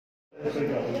Hello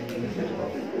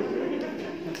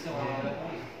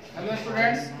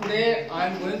students, today I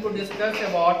am going to discuss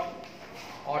about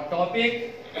a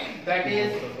topic that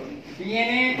is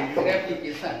DNA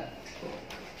replication.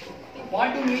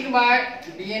 What do you mean by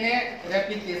DNA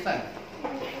replication?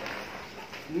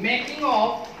 Making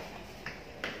of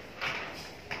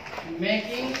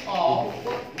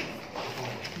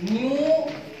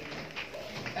new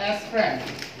strand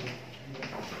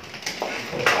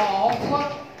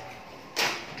of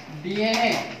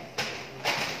DNA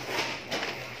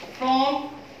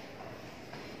from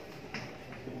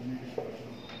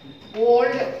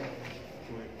old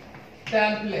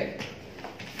template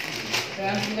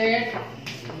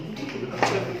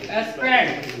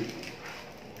strand.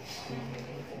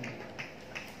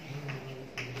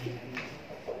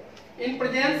 In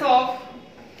presence of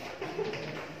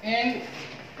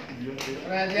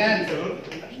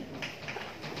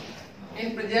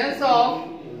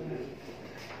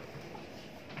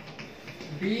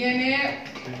DNA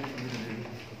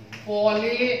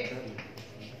Polymerase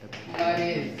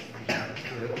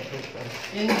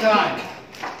enzyme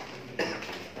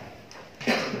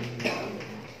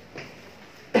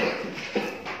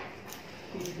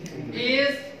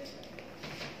is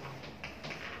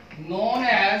known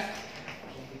as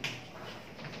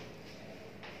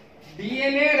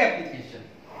DNA replication.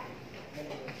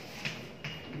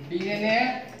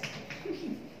 DNA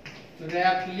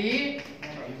replication.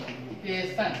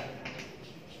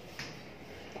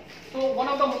 So one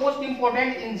of the most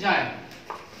important enzyme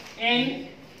in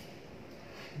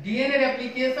DNA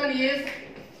replication is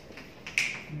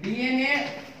DNA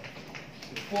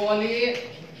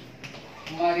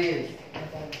polymerase.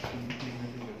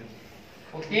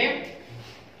 Okay.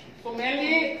 So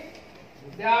mainly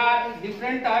there are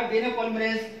different types. DNA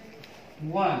polymerase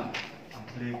I,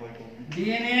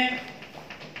 DNA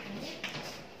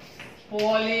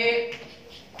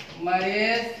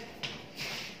polymerase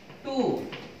II,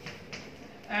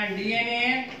 and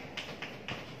DNA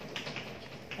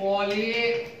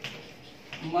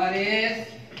Polymerase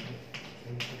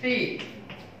III.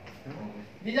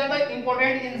 These are the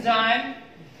important enzymes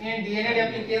in DNA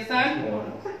replication.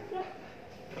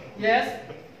 Yes.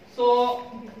 So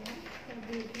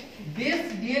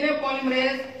this DNA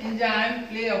polymerase enzyme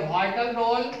play a vital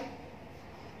role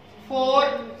for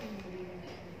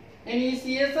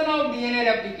initiation of DNA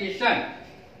replication.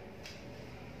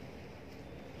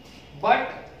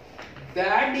 But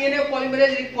that DNA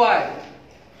polymerase requires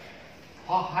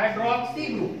a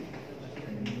hydroxy group.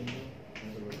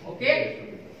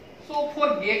 Okay. So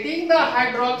for getting the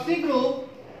hydroxy group,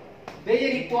 there is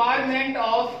a requirement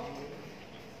of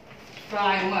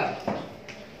primer.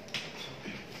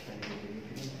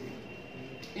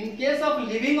 In case of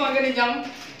living organism,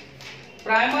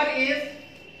 primer is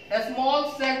a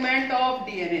small segment of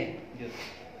DNA,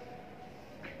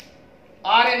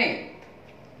 RNA.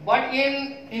 But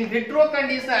in vitro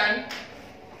condition,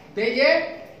 there is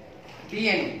a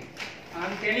DNA. I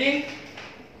am telling,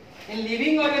 in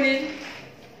living organism,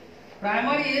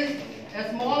 primer is a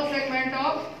small segment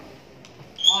of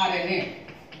RNA,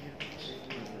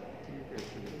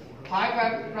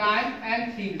 5'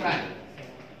 and 3'.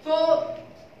 So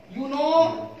you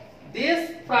know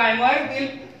this primer will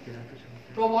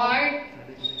provide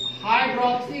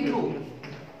hydroxy group,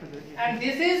 and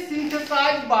this is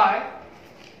synthesized by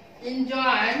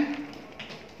enzyme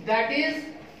that is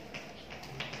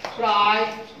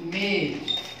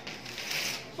primase.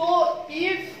 So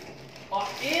if a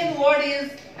word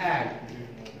is added,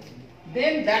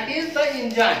 then that is the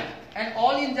enzyme, and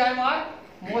all enzymes are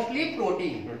mostly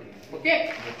protein.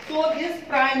 Okay. So this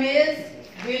primase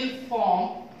will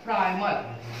form primer.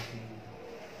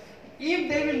 If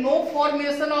there will no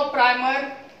formation of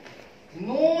primer,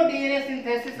 no DNA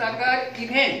synthesis occur,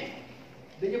 even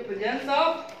there is a presence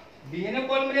of DNA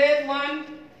polymerase I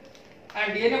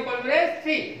and DNA polymerase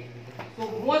III. So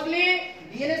mostly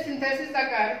DNA synthesis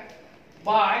occur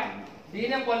by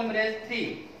DNA polymerase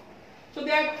III. So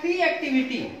there are three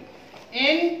activities.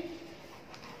 In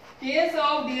case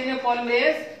of DNA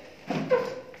polymerase,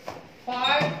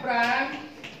 5'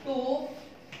 to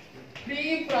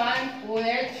 3'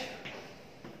 OH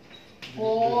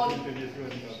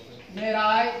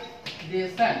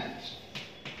polymerization.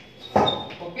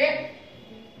 Okay.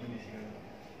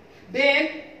 Then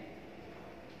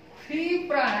 3'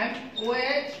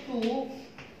 OH to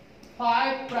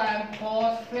 5'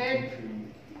 phosphate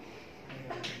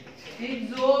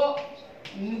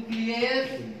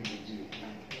isonuclease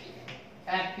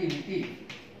activity.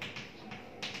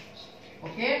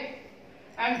 Okay.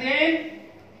 And then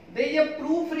there is a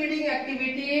proofreading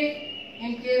activity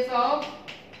in case of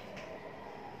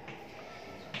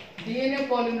DNA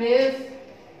polymerase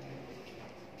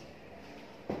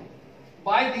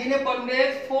by DNA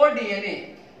polymerase for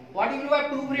DNA. What do you mean by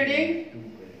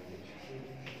proofreading?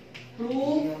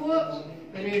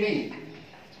 Proofreading.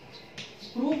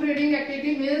 Proofreading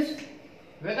activity means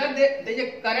whether there is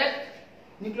a correct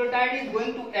nucleotide is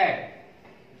going to add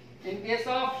in case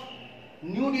of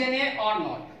new DNA or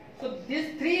not. So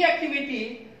these three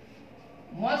activity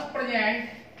must present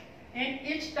in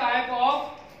each type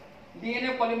of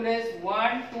DNA polymerase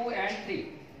 1, 2 and 3.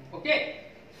 Okay.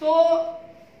 So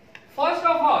first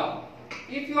of all,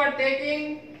 if you are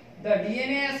taking the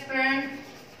DNA strand,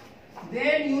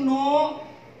 then you know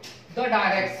the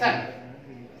direction.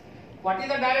 What is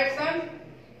the direction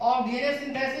of DNA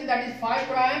synthesis? That is 5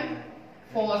 prime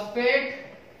phosphate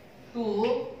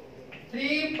to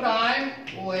 3 prime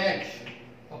OH.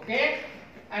 Okay.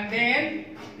 And then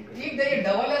if there is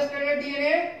double stranded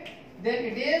DNA, then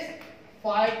it is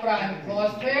 5 prime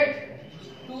phosphate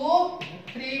to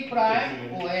 3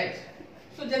 prime OH.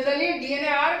 So generally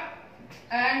DNA are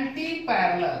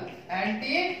anti-parallel.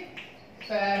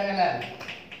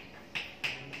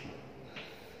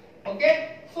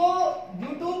 Okay. So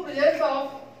due to presence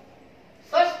of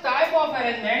such type of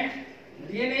arrangement,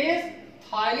 DNA is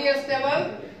highly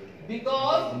stable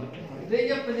because there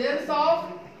is a presence of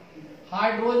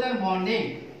hydrogen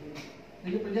bonding.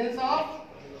 There is a presence of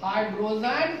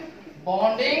hydrogen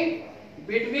bonding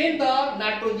between the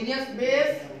nitrogenous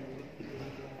base.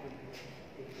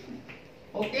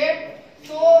 Okay.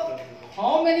 So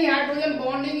how many hydrogen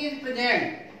bonding is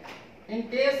present? In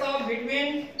case of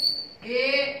between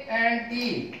A and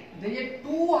T, there is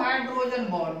 2 hydrogen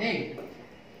bonding,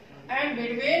 and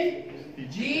between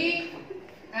G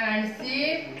and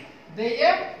C, there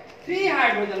is 3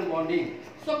 hydrogen bonding.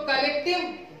 So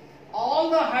collective all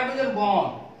the hydrogen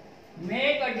bond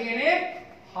make a DNA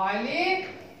highly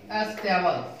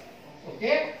stable.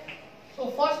 Okay. So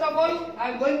first of all, I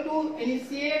am going to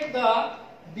initiate the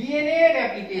DNA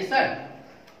replication.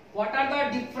 What are the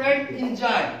different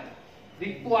enzymes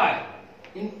required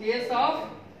in case of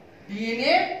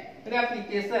DNA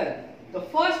replication? The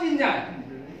first enzyme,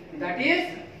 that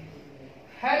is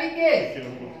helicase.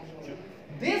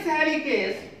 This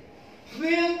helicase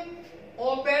will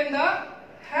open the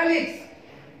helix,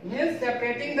 means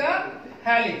separating the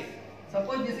helix.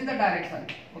 Suppose this is the direction.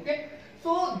 Okay.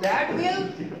 So that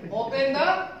will open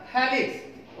the helix.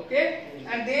 Okay.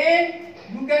 And then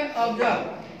you can observe.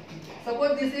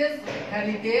 Suppose this is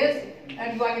helicase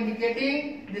and you are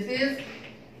indicating this is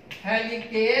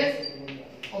helicase.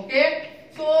 Okay.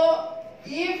 So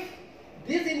if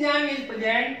this enzyme is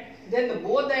present, then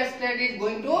both the strand is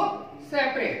going to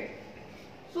separate.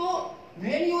 So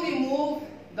when you remove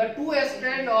the 2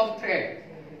 strand of thread,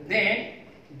 then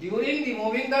during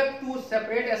removing the 2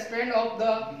 separate strand of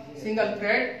the single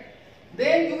thread,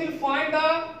 then you will find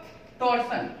the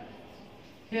torsion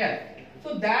here.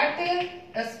 So that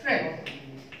strand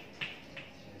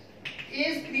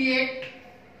is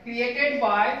created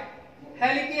by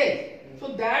helicase. So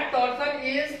that torsion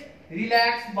is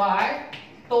relaxed by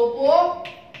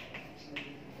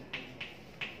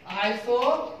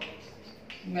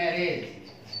topoisomerase.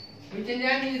 Which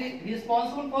enzyme is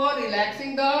responsible for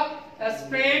relaxing the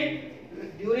strand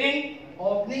during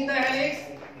opening the helix?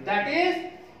 That is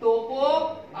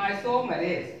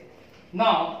topoisomerase.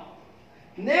 Now,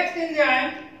 next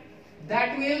enzyme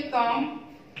that will come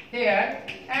here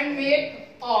and make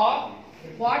a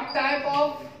what type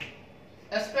of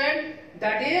strand?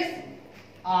 That is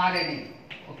RNA.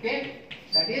 Okay,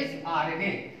 that is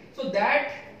RNA. So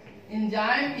that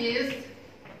enzyme is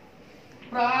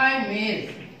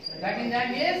primase. That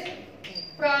enzyme is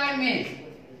primase.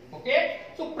 Okay,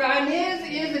 so primase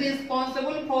is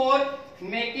responsible for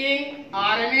making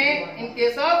RNA in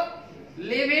case of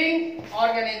living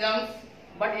organisms,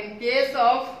 but in case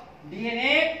of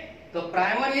DNA, the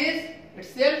primer is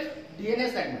itself DNA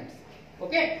segments.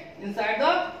 Okay, inside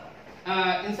the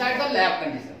lab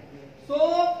condition.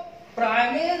 So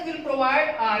primase will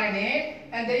provide RNA,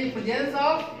 and there is presence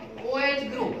of OH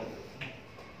group.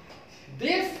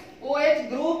 This OH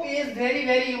group is very,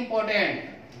 very important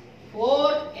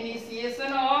for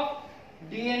initiation of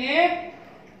DNA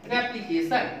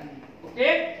replication.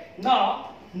 Okay.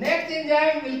 Now, next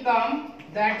enzyme will come,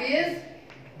 that is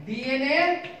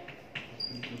DNA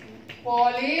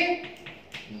Polymerase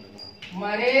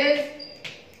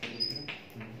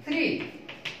III.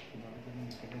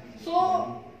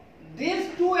 So, these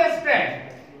 2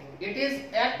 strands, it is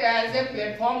act as a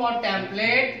platform or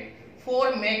template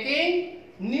for making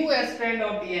new strand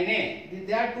of DNA.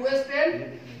 There are 2 strands,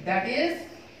 that is,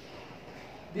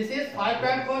 this is 5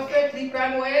 prime phosphate, 3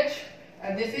 prime OH,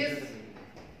 and this is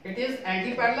It is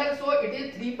anti-parallel, so it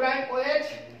is 3' OH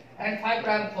and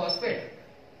 5' phosphate.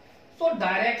 So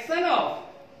direction of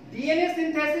DNA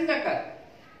synthesis occur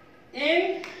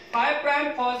in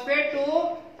 5' phosphate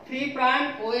to 3'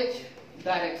 OH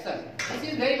direction. This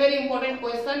is very important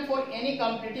question for any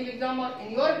competitive exam or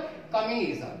in your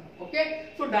coming exam. Okay,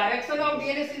 so direction of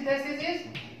DNA synthesis is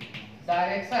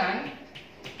direction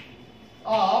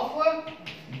of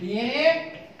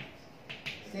DNA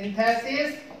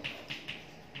synthesis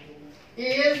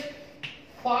is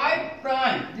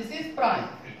 5', this is prime,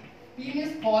 P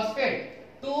means phosphate,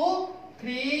 to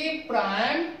 3'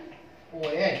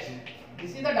 OH.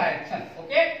 This is the direction.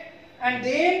 Okay, and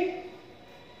then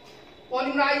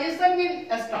polymerization will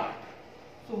start.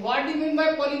 So what do you mean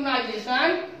by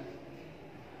polymerization?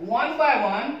 One by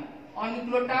one a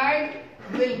nucleotide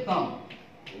will come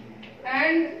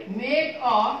and make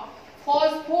a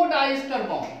phosphodiester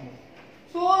bond.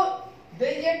 So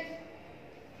there is a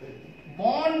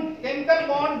bond, chemical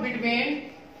bond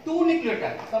between two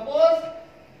nucleotides. Suppose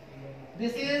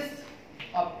this is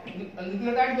a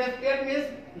nucleotide base pair means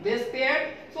base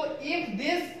pair. So if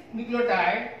this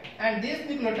nucleotide and this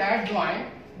nucleotide join,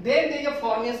 then there is a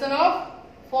formation of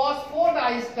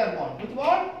phosphodiester bond. Which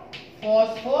bond?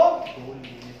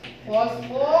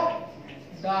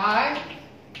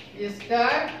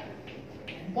 Phosphodiester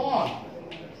bond.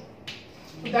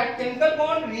 So that chemical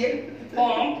bond will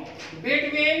form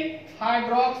between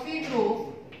hydroxy group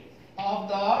of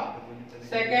the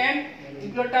second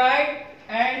nucleotide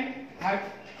and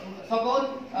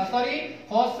phosphate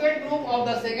group of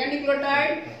the second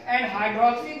nucleotide and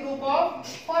hydroxy group of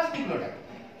first nucleotide.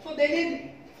 So there is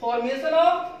formation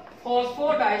of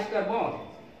phosphodiester bond.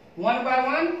 One by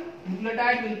one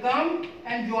nucleotide will come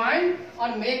and join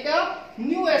and make a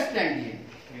new strand DNA.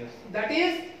 Yes. That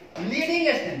is leading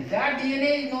strand. That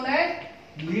DNA is known as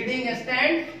leading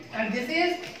strand, and this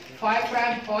is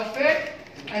 5' phosphate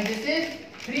and this is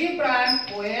 3'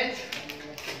 OH,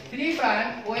 3'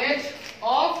 OH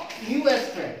of new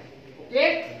strand.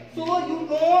 Okay, so you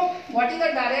know what is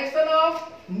the direction of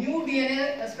new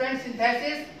DNA strand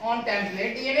synthesis on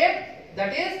template DNA,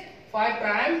 that is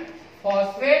 5'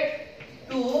 phosphate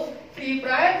to 3'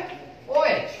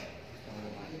 OH.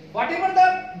 Whatever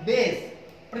the base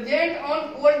present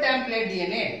on old template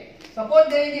DNA, suppose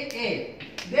there is A,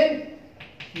 then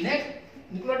next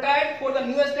nucleotide for the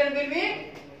new strand will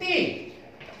be T.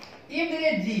 If there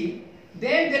is G,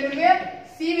 then there will be a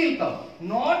C will come,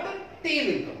 not T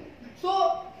will come.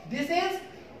 So this is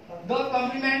the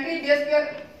complementary base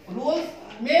pair rules.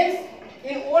 Means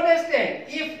in old strand,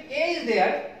 if A is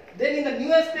there, then in the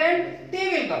new strand T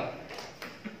will come.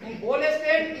 In old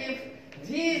strand, if G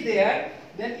is there,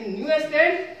 then in new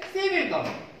strand C will come.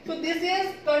 So this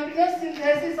is continuous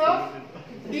synthesis of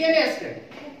DNA strand.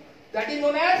 That is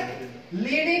known as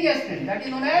leading strand. That is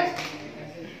known as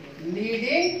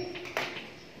leading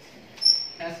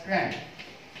strand.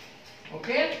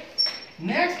 Okay.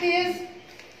 Next is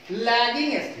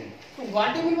lagging strand. So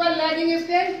what do you mean by lagging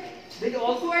strand? There is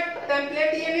also a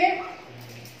template DNA.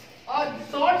 A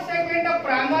short segment of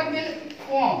primer will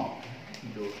form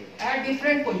at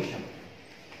different position.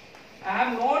 I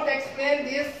have not explained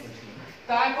this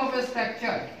type of a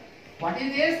structure. What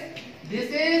is this? This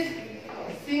is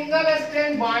single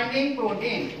strand binding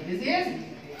protein. This is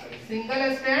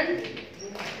single strand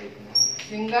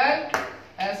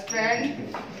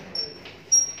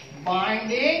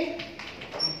binding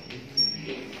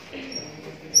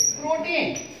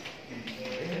protein.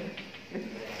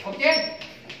 Okay.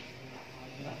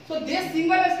 So this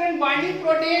single strand binding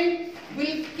protein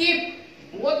will keep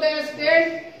both the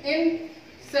strand in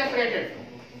separated form.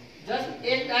 Just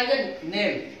act as a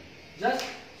nail, just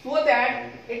so that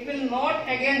it will not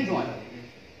again join.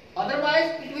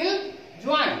 Otherwise, it will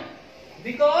join,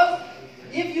 because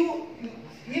if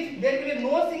there will be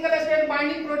no single strand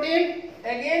binding protein,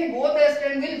 again both the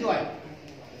strand will join.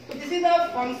 So this is the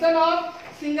function of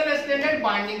single stranded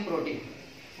binding protein.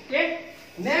 Okay.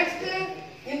 Next,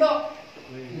 in the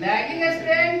lagging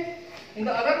strand, on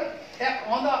the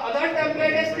other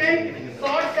template strand,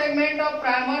 short segment of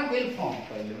primer will form.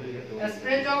 A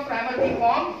stretch of primer will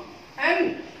form,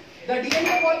 and the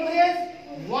DNA polymerase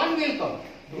I will come.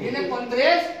 DNA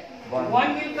polymerase I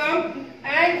will come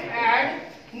and add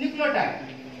nucleotide.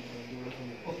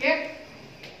 Okay,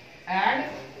 add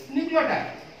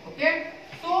nucleotide. Okay,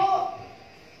 so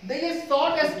there is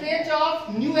short stretch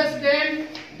of new strand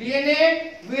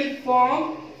DNA will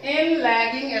form in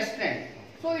lagging strand.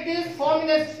 So it is formed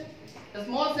in a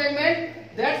small segment.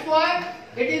 That's why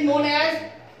it is known as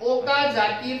Oka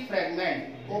Zakki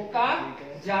fragment. Oka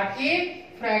Zakki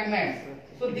fragments.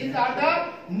 So these are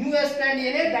the new strand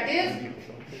DNA that is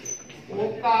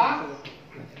Oka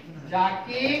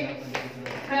Zakki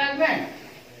fragment.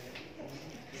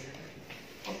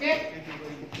 Okay.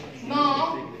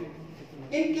 Now,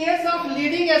 in case of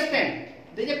leading strand,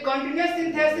 there is a continuous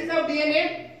synthesis of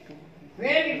DNA.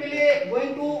 Where it will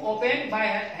going to open by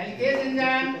Helicase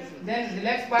enzyme, then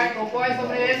relax by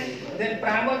Topoisomerase, then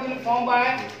primer will form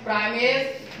by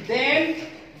Primase, then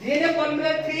DNA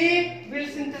Polymerase III will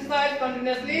synthesize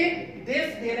continuously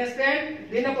this DNA strand,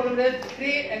 DNA Polymerase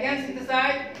III again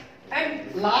synthesize,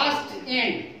 and last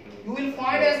end you will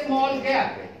find a small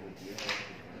gap.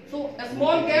 So a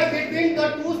small gap between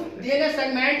the two DNA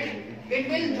segments, it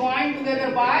will join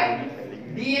together by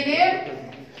DNA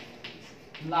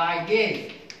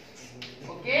Ligase.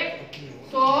 Okay,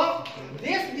 so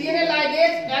this DNA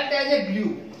Ligase act as a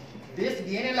glue. This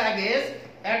DNA Ligase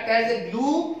act as a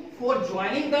glue for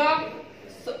joining the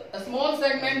small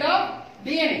segment of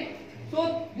DNA.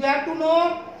 So you have to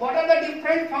know what are the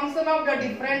different functions of the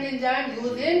different enzymes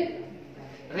used in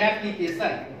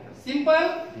replication.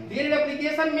 Simple, DNA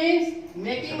replication means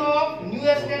making of new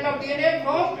strand of DNA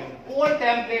from old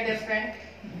template strand.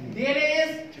 DNA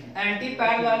is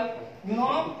anti-parallel. You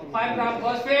know, 5'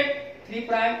 phosphate, 3'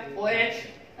 OH,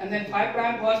 and then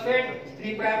 5' phosphate,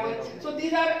 3' OH. So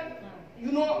these are,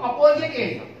 you know, opposite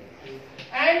ends.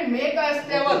 And make a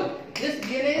stable. This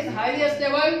DNA is highly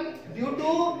stable due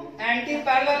to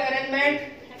anti-parallel arrangement,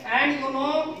 and you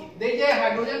know there is a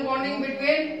hydrogen bonding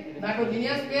between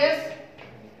nitrogenous base.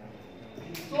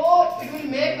 So it will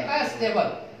make a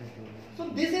stable. So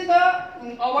this is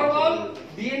the overall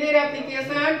DNA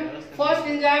replication. First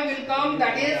enzyme will come,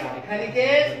 that is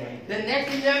Helicase. The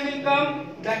next enzyme will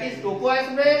come, that is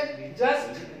Topoisomerase.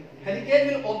 Just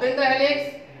Helicase will open the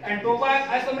helix and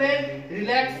Topoisomerase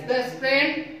relax the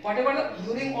strand. Whatever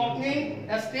during opening,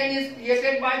 a strand is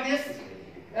created by this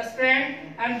strand,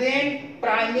 and then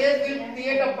Primase will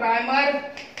create a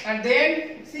primer, and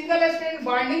then single strand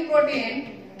binding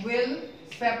protein will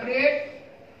separate,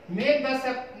 make the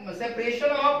separation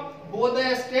of both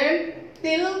the strand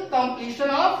till completion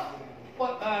of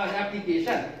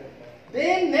replication.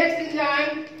 Then next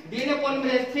enzyme, DNA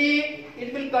Polymerase III,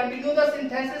 it will continue the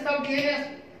synthesis of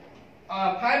DNA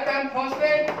 5'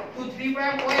 phosphate to 3'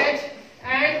 OH,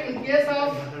 and in case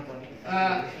of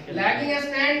lagging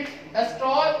strand, a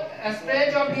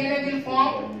stretch of DNA will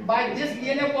form by this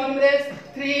DNA Polymerase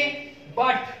III,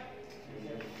 but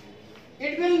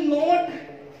it will not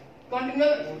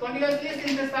continuously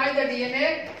synthesize the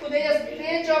DNA, so there is a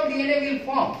stretch of DNA will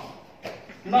form.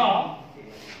 Now,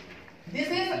 this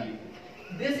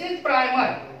is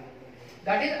primer,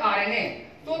 that is RNA.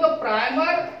 So the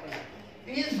primer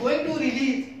is going to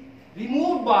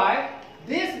removed by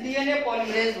this DNA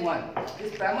Polymerase I.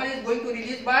 This primer is going to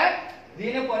release by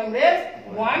DNA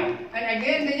Polymerase I, and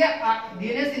again there is a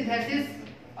DNA synthesis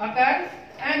occur,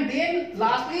 and then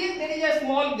lastly there is a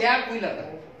small gap will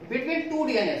occur between two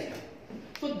DNA strands.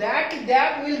 So that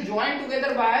gap will join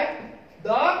together by the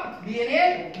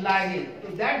DNA Ligase.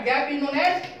 So that gap is known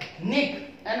as nick,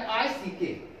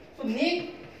 N-I-C-K. So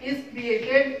nick is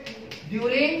created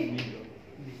during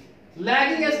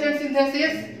lagging strand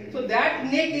synthesis. So that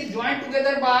nick is joined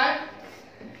together by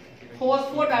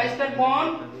phosphodiester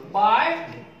bond by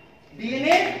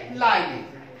DNA Ligase.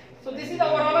 So this is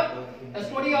our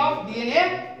story of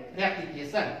DNA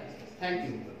replication. Thank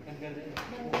you.